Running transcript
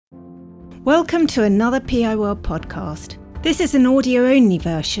Welcome to another PI World podcast. This is an audio-only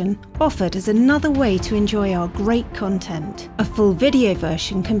version offered as another way to enjoy our great content. A full video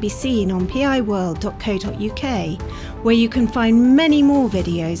version can be seen on piworld.co.uk, where you can find many more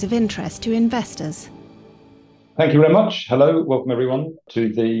videos of interest to investors. Thank you very much. Hello, welcome everyone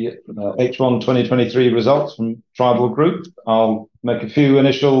to the H1 2023 results from Tribal Group. I'll make a few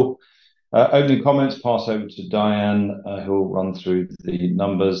initial opening comments, pass over to Diane, who will run through the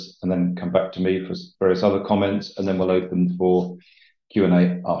numbers, and then come back to me for various other comments, and then we'll open for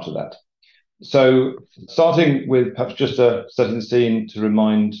Q&A after that. So starting with perhaps just setting the scene to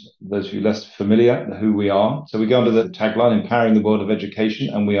remind those of you less familiar who we are. So we go under the tagline, Empowering the World of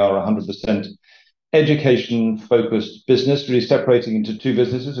Education, and we are 100% education-focused business, really separating into two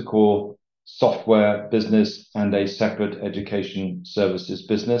businesses, a core software business and a separate education services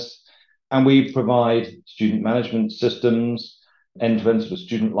business. And we provide student management systems, end-to-end sort of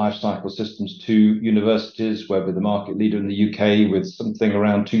student lifecycle systems to universities, where we're the market leader in the UK with something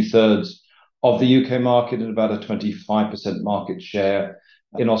around 2/3 of the UK market and about a 25% market share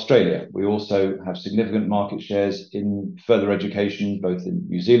in Australia. We also have significant market shares in further education, both in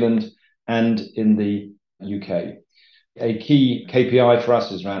New Zealand and in the UK. A key KPI for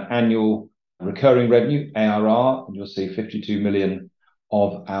us is around annual recurring revenue, ARR, and you'll see 52 million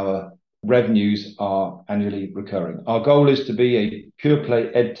of our revenues are annually recurring. Our goal is to be a pure play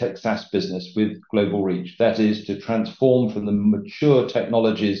EdTech SaaS business with global reach. That is to transform from the mature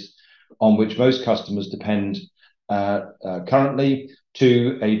technologies on which most customers depend currently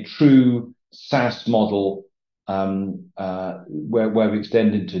to a true SaaS model where we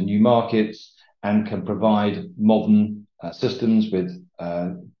extend into new markets and can provide modern systems with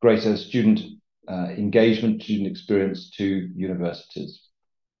greater student engagement, student experience to universities.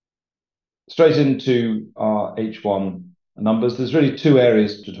 Straight into our H1 numbers, there's really two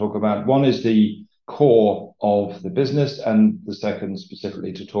areas to talk about. One is the core of the business, and the second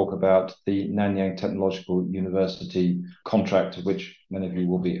specifically to talk about the Nanyang Technological University contract, of which many of you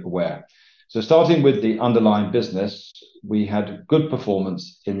will be aware. So starting with the underlying business, we had good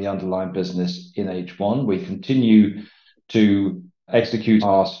performance in the underlying business in H1. We continue to execute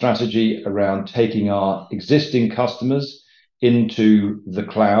our strategy around taking our existing customers into the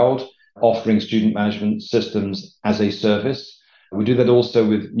cloud, offering student management systems as a service. We do that also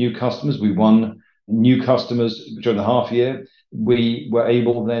with new customers. We won new customers during the half year. We were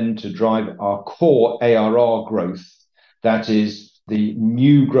able then to drive our core ARR growth, that is the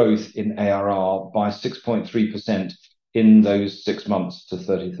new growth in ARR, by 6.3% in those 6 months to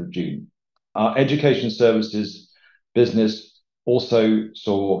 30th of June. Our education services business also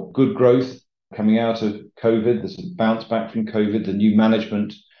saw good growth coming out of COVID. There's a bounce back from COVID, the new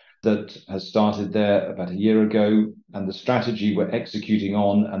management that has started there about a year ago, and the strategy we're executing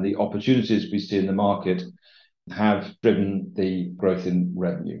on and the opportunities we see in the market have driven the growth in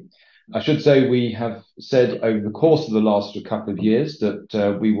revenue. I should say we have said over the course of the last couple of years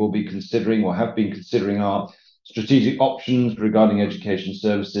that we will be considering, or have been considering, our strategic options regarding education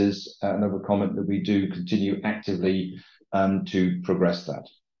services, and I would comment that we do continue actively to progress that.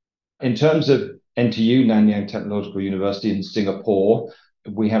 In terms of NTU, Nanyang Technological University in Singapore,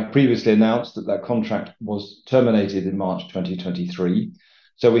 we have previously announced that contract was terminated in March 2023.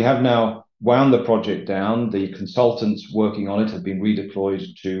 So we have now wound the project down. The consultants working on it have been redeployed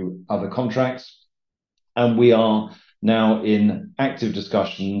to other contracts, and we are now in active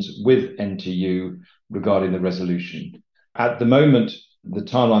discussions with NTU regarding the resolution. At the moment, the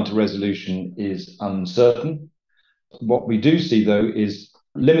timeline to resolution is uncertain. What we do see, though, is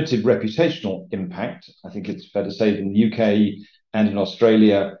limited reputational impact. I think it's fair to say that in the UK and in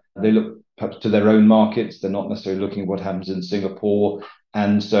Australia, they look perhaps to their own markets. They're not necessarily looking at what happens in Singapore.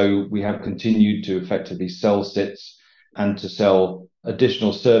 And so we have continued to effectively sell SITs and to sell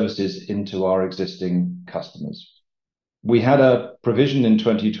additional services into our existing customers. We had a provision in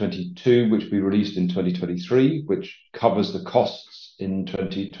 2022, which we released in 2023, which covers the costs in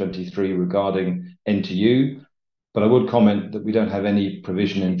 2023 regarding NTU. But I would comment that we don't have any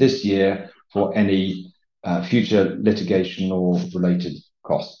provision in this year for any future litigation or related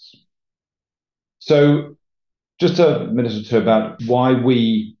costs. So just a minute or two about why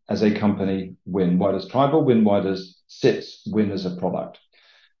we as a company win. Why does Tribal win? Why does SITS win as a product?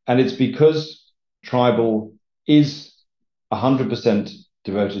 And it's because Tribal is 100%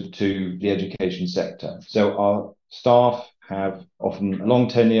 devoted to the education sector. So our staff have often long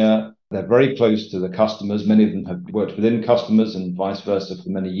tenure. They're very close to the customers. Many of them have worked within customers and vice versa for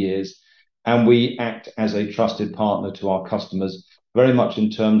many years. And we act as a trusted partner to our customers, very much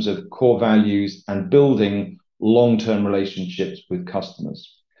in terms of core values and building long-term relationships with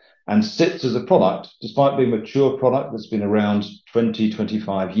customers. And SITS as a product, despite being a mature product that's been around 20,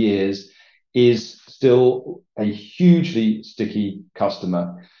 25 years, is still a hugely sticky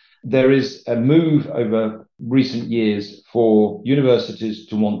customer. There is a move over recent years for universities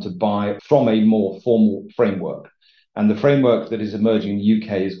to want to buy from a more formal framework. And the framework that is emerging in the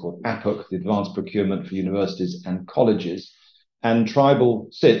UK is called APUC, the Advanced Procurement for Universities and Colleges. And Tribal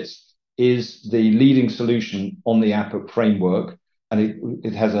SITS is the leading solution on the APUC framework. And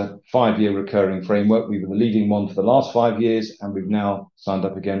it has a 5-year recurring framework. We've been the leading one for the last 5 years, and we've now signed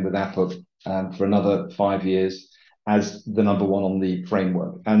up again with APUC for another 5 years as the number one on the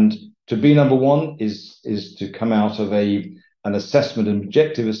framework. And to be number one is to come out of an assessment, an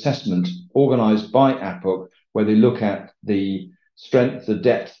objective assessment organized by APUC, where they look at the strength, the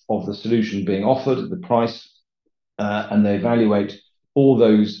depth of the solution being offered, the price, and they evaluate all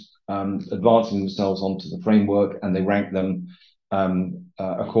those advancing themselves onto the framework, and they rank them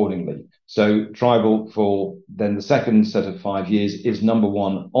accordingly. So Tribal, for then the second set of 5 years, is number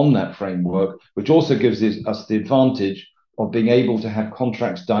one on that framework, which also gives us the advantage of being able to have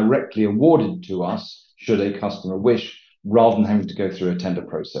contracts directly awarded to us should a customer wish, rather than having to go through a tender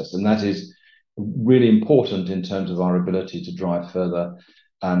process. And that is really important in terms of our ability to drive further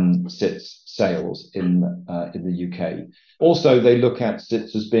SITS sales in the UK. Also, they look at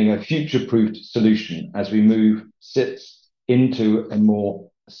SITS as being a future-proofed solution as we move SITS into a more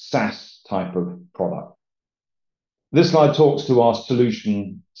SaaS type of product. This slide talks to our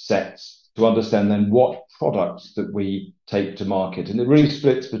solution sets to understand then what products that we take to market. And it really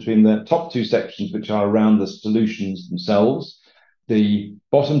splits between the top two sections, which are around the solutions themselves, the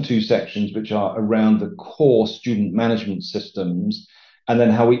bottom two sections, which are around the core student management systems, and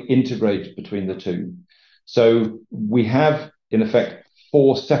then how we integrate between the two. So we have, in effect,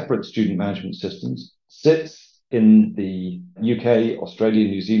 4 separate student management systems: SITS in the UK, Australia,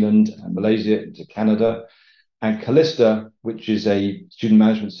 New Zealand, and Malaysia into Canada, and Callista, which is a student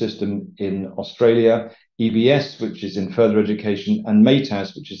management system in Australia, EBS, which is in further education, and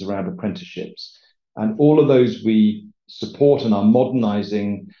MATAS, which is around apprenticeships. And all of those we support and are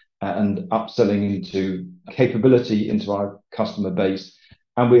modernizing and upselling into capability into our customer base.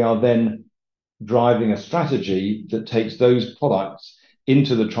 And we are then driving a strategy that takes those products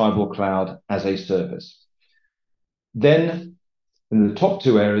into the Tribal Cloud as a service. Then, in the top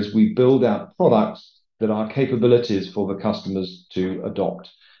 2 areas, we build out products that are capabilities for the customers to adopt.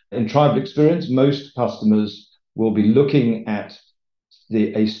 In Tribal Experience, most customers will be looking at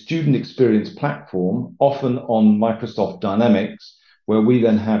a student experience platform, often on Microsoft Dynamics, where we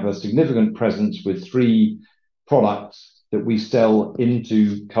then have a significant presence with 3 products that we sell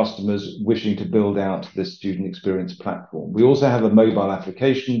into customers wishing to build out this student experience platform. We also have a mobile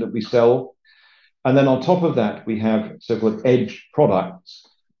application that we sell. And then on top of that, we have so-called edge products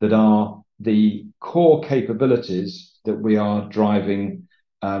that are the core capabilities that we are driving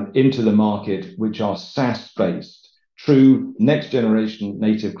into the market, which are SaaS-based, true next-generation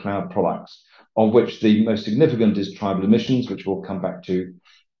native cloud products, of which the most significant is Tribal Admissions, which we'll come back to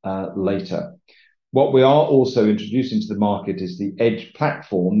later. What we are also introducing to the market is the edge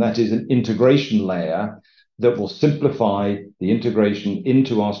platform. That is an integration layer that will simplify the integration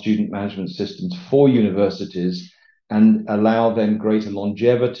into our student management systems for universities and allow them greater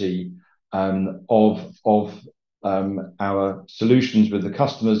longevity of our solutions with the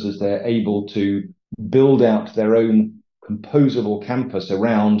customers as they're able to build out their own composable campus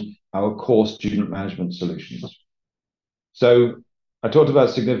around our core student management solutions. So I talked about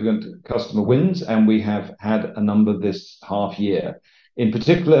significant customer wins, and we have had a number this half year, in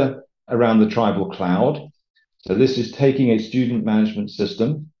particular around the Tribal Cloud. So this is taking a student management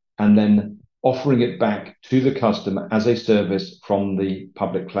system and then offering it back to the customer as a service from the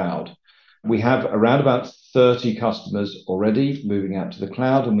public cloud. We have around about 30 customers already moving out to the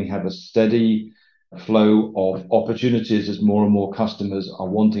cloud, and we have a steady flow of opportunities as more and more customers are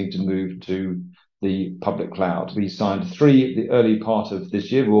wanting to move to the public cloud. We signed 3 at the early part of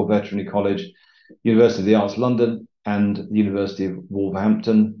this year: Royal Veterinary College, University of the Arts London, and the University of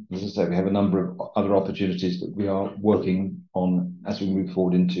Wolverhampton. As I say, we have a number of other opportunities that we are working on as we move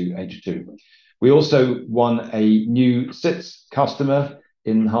forward into H2. We also won a new SITS customer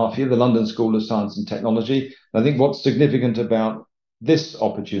in half year, the London School of Science and Technology. And I think what's significant about this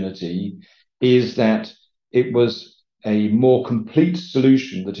opportunity is that it was a more complete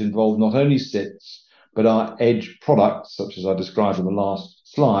solution that involved not only SITS, but our edge products, such as I described in the last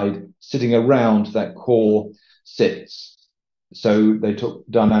slide, sitting around that core SITS. So they took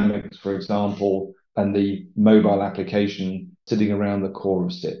Dynamics, for example, and the mobile application sitting around the core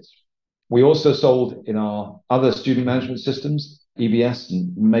of SITS. We also sold in our other student management systems EBS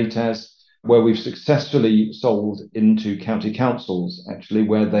and MATES, where we've successfully sold into county councils, actually,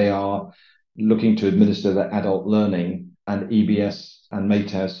 where they are looking to administer their adult learning, and EBS and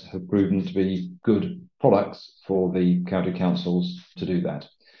MATES have proven to be good products for the county councils to do that.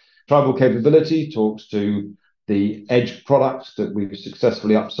 Tribal capability talks to the edge products that we've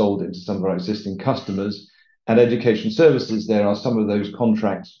successfully upsold into some of our existing customers. And education services, there are some of those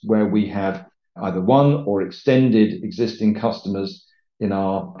contracts where we have either won or extended existing customers in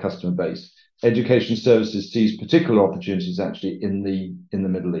our customer base. Education services sees particular opportunities actually in the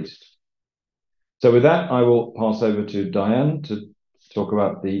Middle East. So with that, I will pass over to Diane to talk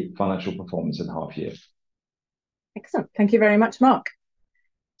about the financial performance in half year. Excellent. Thank you very much, Mark.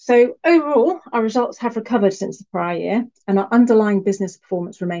 So overall, our results have recovered since the prior year, and our underlying business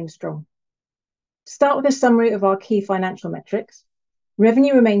performance remains strong. To start with a summary of our key financial metrics,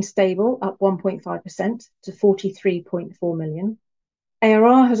 revenue remains stable, up 1.5% to 43.4 million.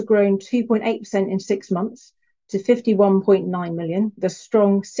 ARR has grown 2.8% in 6 months to 51.9 million, with a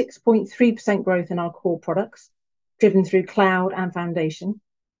strong 6.3% growth in our core products, driven through cloud and foundation,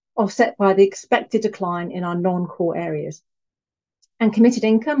 offset by the expected decline in our non-core areas. And committed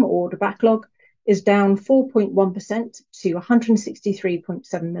income, or order backlog, is down 4.1% to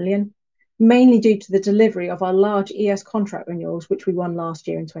 163.7 million, mainly due to the delivery of our large ES contract renewals, which we won last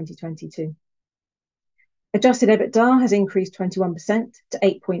year in 2022. Adjusted EBITDA has increased 21% to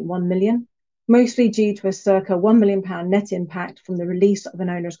 8.1 million, mostly due to a circa £1 million net impact from the release of an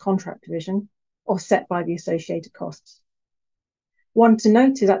owner's contract provision, offset by the associated costs. One to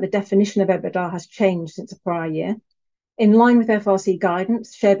note is that the definition of EBITDA has changed since the prior year. In line with FRC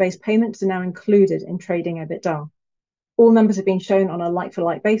guidance, share-based payments are now included in trading EBITDA. All numbers have been shown on a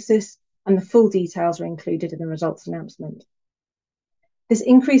like-for-like basis, and the full details are included in the results announcement. This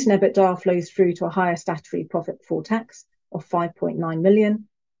increase in EBITDA flows through to a higher statutory profit before tax of 5.9 million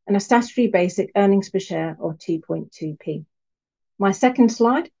and a statutory basic earnings per share of 2.2p. My second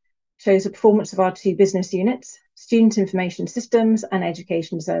slide shows the performance of our two business units, Student Information Systems and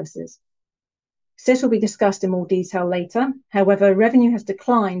Education Services. SIS will be discussed in more detail later. However, revenue has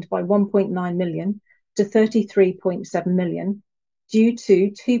declined by 1.9 million to 33.7 million due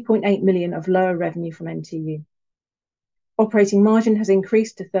to 2.8 million of lower revenue from NTU. Operating margin has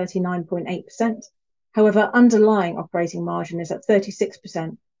increased to 39.8%. However, underlying operating margin is at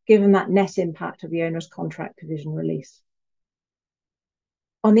 36%, given that net impact of the owner's contract provision release.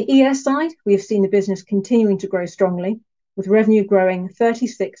 On the ES side, we have seen the business continuing to grow strongly, with revenue growing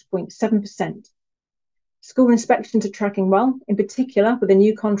 36.7%. School inspections are tracking well, in particular with a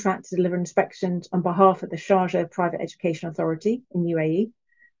new contract to deliver inspections on behalf of the Sharjah Private Education Authority in UAE,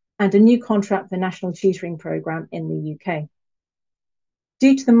 and a new contract for the National Tutoring Programme in the UK.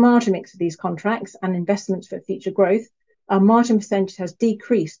 Due to the margin mix of these contracts and investments for future growth, our margin percentage has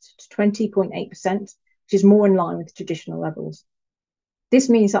decreased to 20.8%, which is more in line with traditional levels. This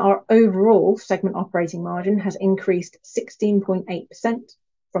means that our overall segment operating margin has increased 16.8%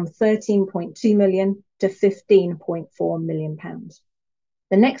 from 13.2 million to 15.4 million pounds.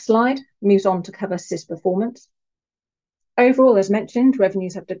 The next slide moves on to cover SIS performance. Overall, as mentioned,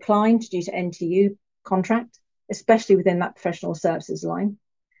 revenues have declined due to NTU contract, especially within that professional services line.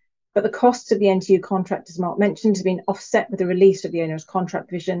 But the costs of the NTU contract, as Mark mentioned, have been offset with the release of the owner's contract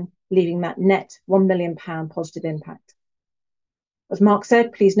provision, leaving that net £1 million positive impact. As Mark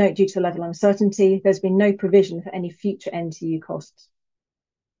said, please note, due to the level of uncertainty, there's been no provision for any future NTU costs.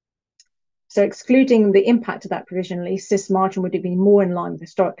 So excluding the impact of that provision release, SIS margin would have been more in line with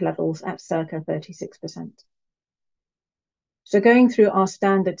historic levels at circa 36%. So going through our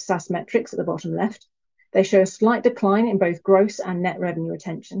standard SaaS metrics at the bottom left, they show a slight decline in both gross and net revenue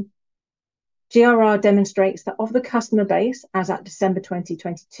retention. GRR demonstrates that of the customer base, as at December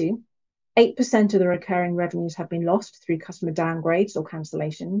 2022, 8% of the recurring revenues have been lost through customer downgrades or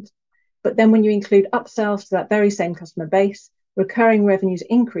cancellations. But then when you include upsells to that very same customer base, recurring revenues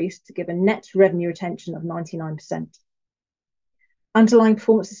increased to give a net revenue retention of 99%. Underlying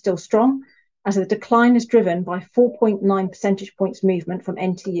performance is still strong, as the decline is driven by 4.9 percentage points movement from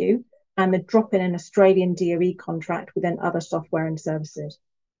NTU and the drop in an Australian DOE contract within other software and services.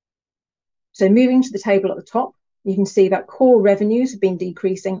 So moving to the table at the top, you can see that core revenues have been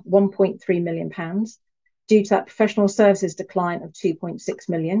decreasing £1.3 million due to that professional services decline of 2.6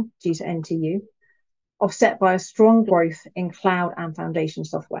 million due to NTU, offset by a strong growth in cloud and foundation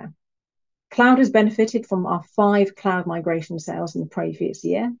software. Cloud has benefited from our 5 cloud migration sales in the previous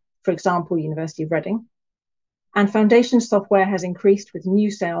year, for example, University of Reading. And foundation software has increased with new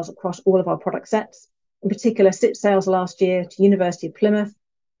sales across all of our product sets, in particular SIT sales last year to University of Plymouth,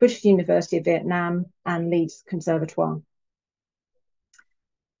 British University of Vietnam, and Leeds Conservatoire.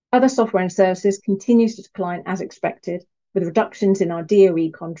 Other software and services continues to decline as expected, with reductions in our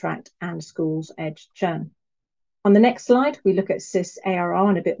DOE contract and schools edge churn. On the next slide, we look at SIS ARR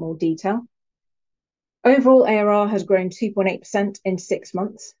in a bit more detail. Overall ARR has grown 2.8% in 6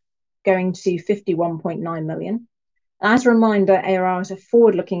 months, going to 51.9 million. As a reminder, ARR is a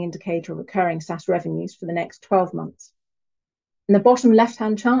forward-looking indicator of recurring SaaS revenues for the next 12 months. In the bottom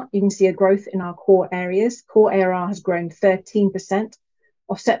left-hand chart, you can see a growth in our core areas. Core ARR has grown 13%,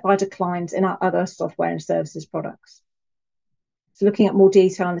 offset by declines in our other software and services products. So looking at more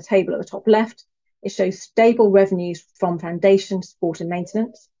detail in the table at the top left, it shows stable revenues from foundation support and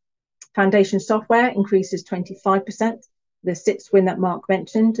maintenance. Foundation software increases 25%, the SITS win that Mark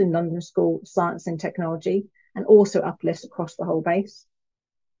mentioned in London School of Science and Technology, and also uplifts across the whole base.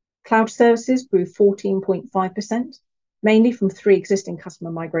 Cloud services grew 14.5%, mainly from 3 existing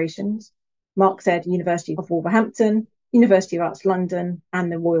customer migrations. Mark said University of Wolverhampton, University of Arts London,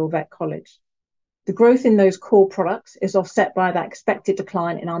 and the Royal Vet College. The growth in those core products is offset by that expected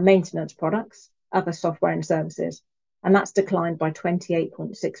decline in our maintenance products, other software and services, and that's declined by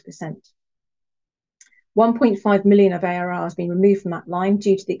 28.6%. 1.5 million of ARR has been removed from that line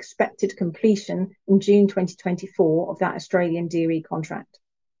due to the expected completion in June 2024 of that Australian DOE contract.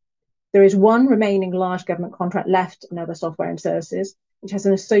 There is one remaining large government contract left in other software and services, which has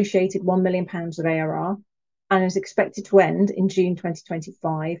an associated £1 million of ARR and is expected to end in June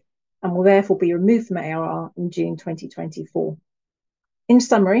 2025 and will therefore be removed from ARR in June 2024. In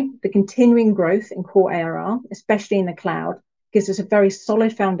summary, the continuing growth in core ARR, especially in the cloud, gives us a very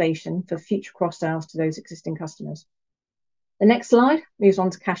solid foundation for future cross-sales to those existing customers. The next slide moves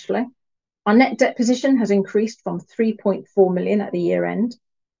on to cash flow. Our net debt position has increased from 3.4 million at the year end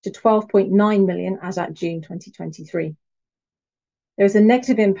to 12.9 million as at June 2023. There is a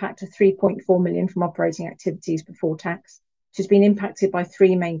negative impact of 3.4 million from operating activities before tax, which has been impacted by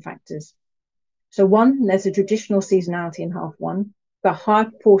 3 main factors. So 1, there's a traditional seasonality in half 1, but a higher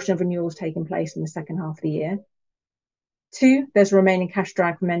proportion of renewals taking place in the second half of the year. 2, there's a remaining cash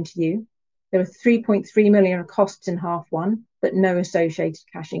drag from NTU. There were 3.3 million of costs in half 1, but no associated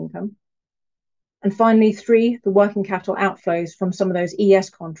cash income. And finally, 3, the working capital outflows from some of those ES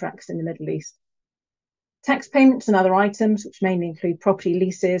contracts in the Middle East. Tax payments and other items, which mainly include property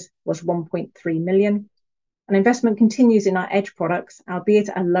leases, was 1.3 million. And investment continues in our edge products, albeit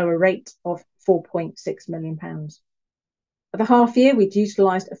at a lower rate of £4.6 million. At the half year, we'd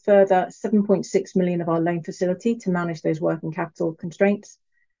utilised a further 7.6 million of our loan facility to manage those working capital constraints.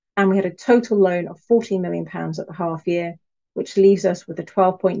 And we had a total loan of £14 million at the half year, which leaves us with a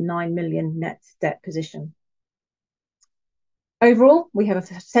 12.9 million net debt position. Overall, we have a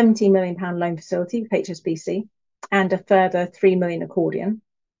 £17 million loan facility with HSBC and a further 3 million accordion.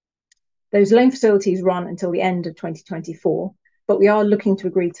 Those loan facilities run until the end of 2024, but we are looking to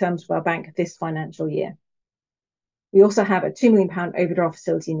agree terms with our bank this financial year. We also have a £2 million overdraft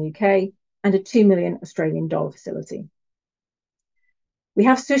facility in the UK and a $2 million Australian dollar facility. We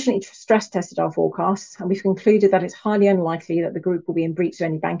have sufficiently stress tested our forecasts, and we've concluded that it's highly unlikely that the group will be in breach of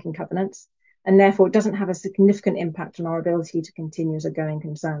any banking covenants, and therefore it doesn't have a significant impact on our ability to continue as a going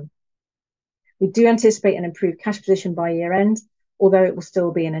concern. We do anticipate an improved cash position by year end, although it will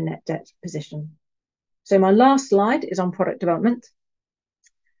still be in a net debt position. So my last slide is on product development.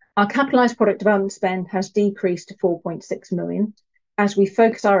 Our capitalised product development spend has decreased to 4.6 million as we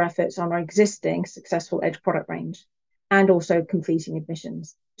focus our efforts on our existing successful edge product range and also completing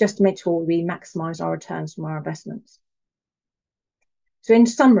admissions, just to make sure we maximise our returns from our investments. So in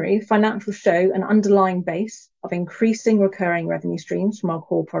summary, financials show an underlying base of increasing recurring revenue streams from our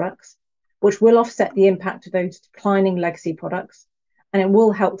core products, which will offset the impact of those declining legacy products, and it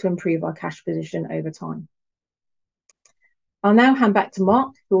will help to improve our cash position over time. I'll now hand back to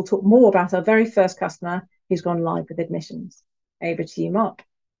Mark, who will talk more about our very first customer who's gone live with admissions. Over to you, Mark.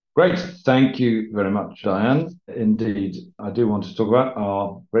 Great. Thank you very much, Diane. Indeed, I do want to talk about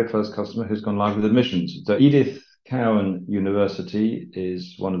our very first customer who's gone live with admissions. So Edith Cowan University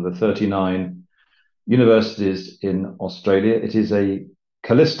is one of the 39 universities in Australia. It is a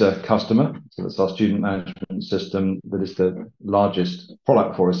Callista customer, so that's our student management system that is the largest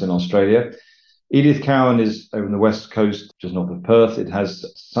product for us in Australia. Edith Cowan is over on the west coast, just north of Perth. It has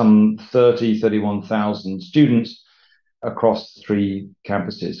some 31,000 students across 3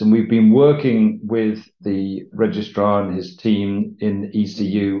 campuses. And we've been working with the registrar and his team in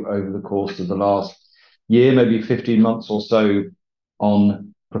ECU over the course of the last year, maybe 15 months or so,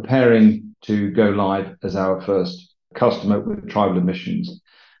 on preparing to go live as our first customer with tribal admissions.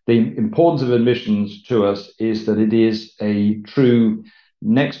 The importance of admissions to us is that it is a true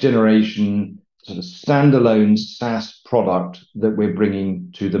next generation sort of standalone SaaS product that we're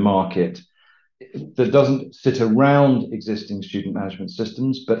bringing to the market that doesn't sit around existing student management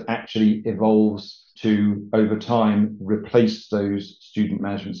systems, but actually evolves to, over time, replace those student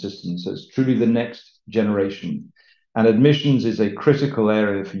management systems. So it's truly the next generation. And admissions is a critical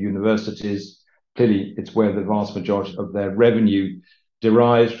area for universities. Clearly, it's where the vast majority of their revenue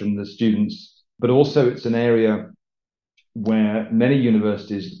derives from the students, but also it's an area where many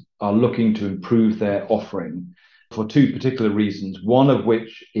universities are looking to improve their offering for two particular reasons. One of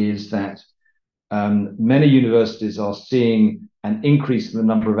which is that many universities are seeing an increase in the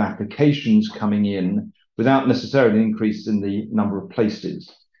number of applications coming in without necessarily an increase in the number of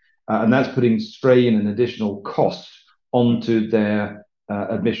places. And that's putting strain and additional cost onto their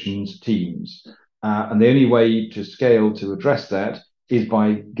admissions teams. And the only way to scale to address that is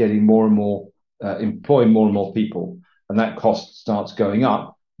by getting more and more, employing more and more people. And that cost starts going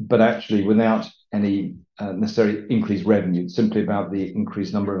up, but actually without any necessary increased revenue. It's simply about the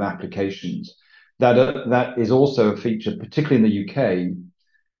increased number of applications. That is also a feature, particularly in the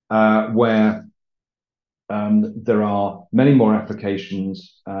UK, where there are many more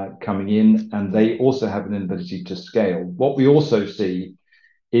applications coming in, and they also have an inability to scale. What we also see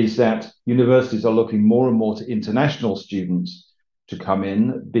is that universities are looking more and more to international students to come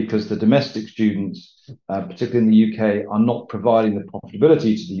in because the domestic students, particularly in the UK, are not providing the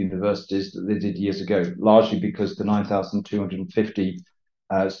profitability to the universities that they did years ago, largely because the 9,250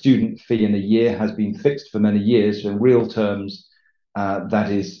 student fee in a year has been fixed for many years. So in real terms, that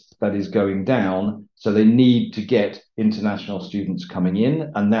is going down. So they need to get international students coming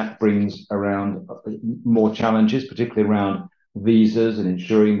in, and that brings around more challenges, particularly around visas and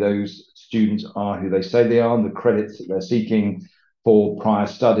ensuring those students are who they say they are, and the credits that they're seeking for prior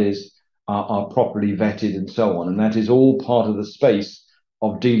studies are properly vetted and so on. And that is all part of the space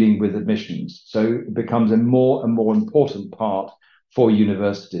of dealing with admissions. So it becomes a more and more important part for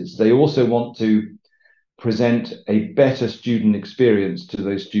universities. They also want to present a better student experience to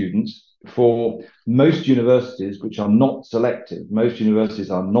those students. For most universities, which are not selective, most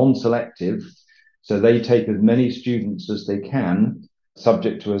universities are non-selective, so they take as many students as they can,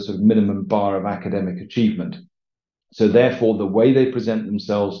 subject to a sort of minimum bar of academic achievement. So therefore, the way they present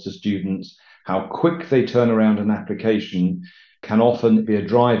themselves to students, how quick they turn around an application, can often be a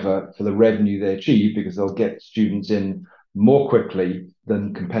driver for the revenue they achieve, because they'll get students in more quickly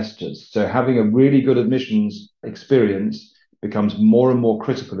than competitors. So having a really good admissions experience becomes more and more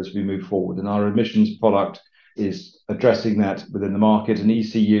critical as we move forward. And our admissions product is addressing that within the market. And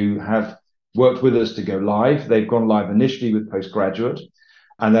ECU have worked with us to go live. They've gone live initially with postgraduate,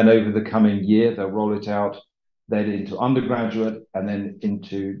 and then over the coming year, they'll roll it out then into undergraduate and then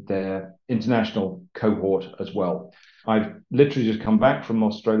into their international cohort as well. I've literally just come back from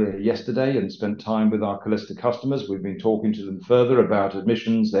Australia yesterday and spent time with our Callista customers. We've been talking to them further about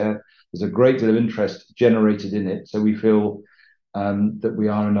admissions there. There's a great deal of interest generated in it. So we feel that we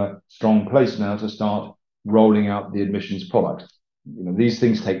are in a strong place now to start rolling out the admissions product. You know, these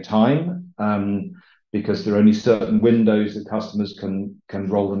things take time because there are only certain windows that customers can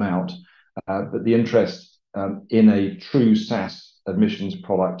roll them out. But the interest in a true SaaS admissions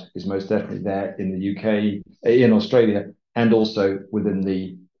product is most definitely there in the UK, in Australia, and also in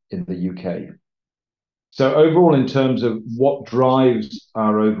the UK. So overall, in terms of what drives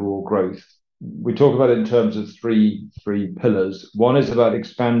our overall growth, we talk about it in terms of three pillars. One is about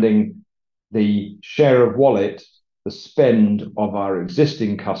expanding the share of wallet, the spend of our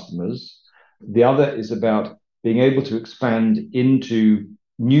existing customers. The other is about being able to expand into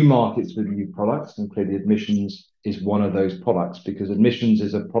new markets with new products, and clearly admissions is one of those products, because admissions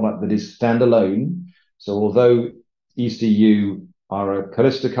is a product that is standalone. So although ECU are a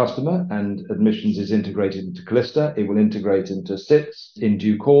Callista customer and admissions is integrated into Callista, it will integrate into SITS in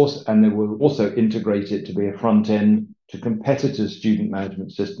due course, and they will also integrate it to be a front end to competitors' student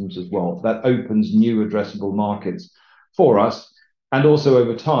management systems as well. That opens new addressable markets for us. And also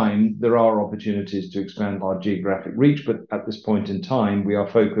over time, there are opportunities to expand our geographic reach, but at this point in time, we are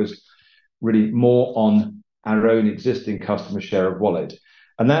focused really more on our own existing customer share of wallet.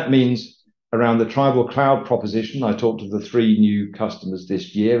 And that means around the tribal cloud proposition, I talked of the 3 new customers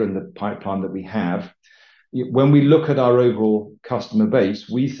this year and the pipeline that we have. When we look at our overall customer base,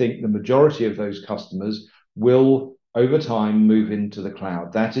 we think the majority of those customers will, over time, move into the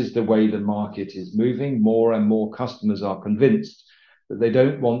cloud. That is the way the market is moving. More and more customers are convinced that they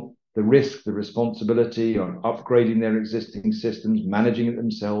don't want the risk, the responsibility of upgrading their existing systems, managing it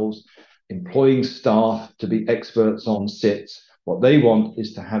themselves, employing staff to be experts on SITS. What they want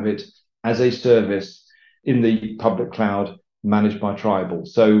is to have it as a service in the public cloud managed by Tribal.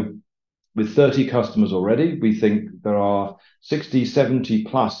 So with 30 customers already. We think there are 60, 70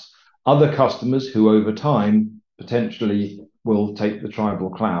 plus other customers who over time potentially will take the tribal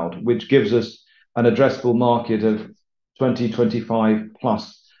cloud, which gives us an addressable market of 20, 25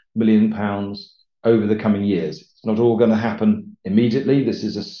 plus million pounds over the coming years. It's not all going to happen immediately. This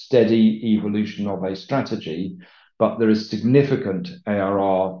is a steady evolution of a strategy, but there is significant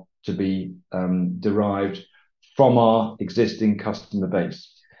ARR to be derived from our existing customer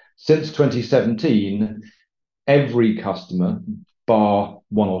base. Since 2017, every customer, bar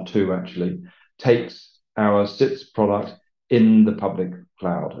one or two actually, takes our SITS product in the public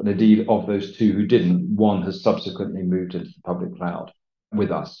cloud. And indeed, of those two who didn't, one has subsequently moved into the public cloud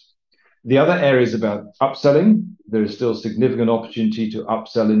with us. The other areas about upselling, there is still significant opportunity to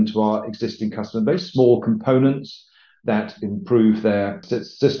upsell into our existing customer base, small components that improve their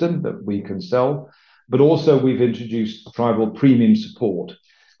SITS system that we can sell. But also we've introduced tribal premium support.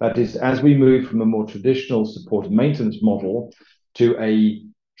 That is, as we move from a more traditional support and maintenance model to a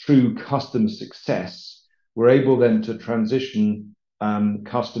true customer success, we're able then to transition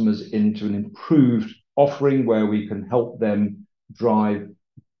customers into an improved offering where we can help them derive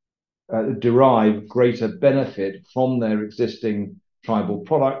greater benefit from their existing tribal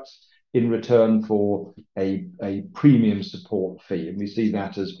products in return for a premium support fee. And we see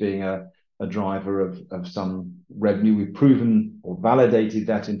that as being a driver of some revenue. We've proven or validated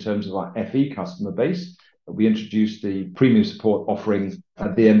that in terms of our FE customer base. We introduced the premium support offering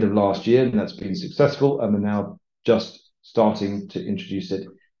at the end of last year, and that's been successful. And we're now just starting to introduce it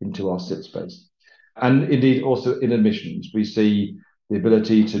into our SIT space. And indeed, also in admissions, we see the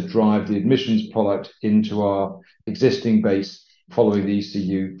ability to drive the admissions product into our existing base following the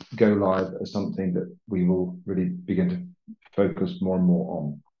ECU go live as something that we will really begin to focus more and more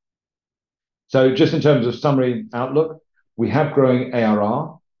on. So just in terms of summary outlook, we have growing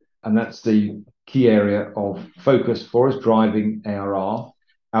ARR, and that's the key area of focus for us, driving ARR.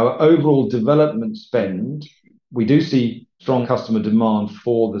 Our overall development spend, we do see strong customer demand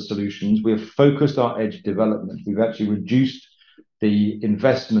for the solutions. We have focused our edge development. We've actually reduced the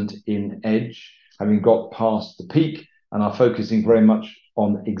investment in edge, having got past the peak, and are focusing very much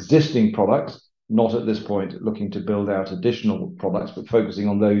on existing products, not at this point looking to build out additional products, but focusing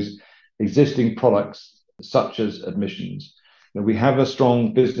on those existing products such as admissions. Now, we have a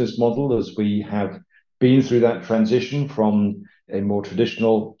strong business model as we have been through that transition from a more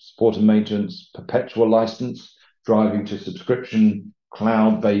traditional support and maintenance perpetual license, driving to subscription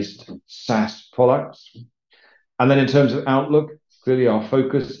cloud-based SaaS products. And then in terms of outlook, clearly our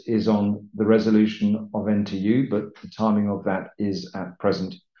focus is on the resolution of NTU, but the timing of that is at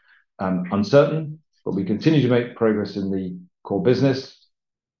present uncertain. But we continue to make progress in the core business.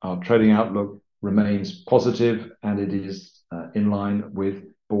 Our trading outlook remains positive, and it is in line with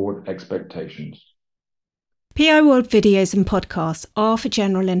board expectations. PI World videos and podcasts are for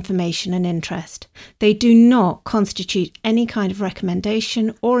general information and interest. They do not constitute any kind of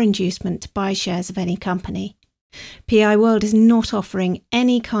recommendation or inducement to buy shares of any company. PI World is not offering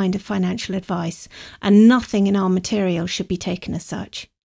any kind of financial advice, and nothing in our material should be taken as such.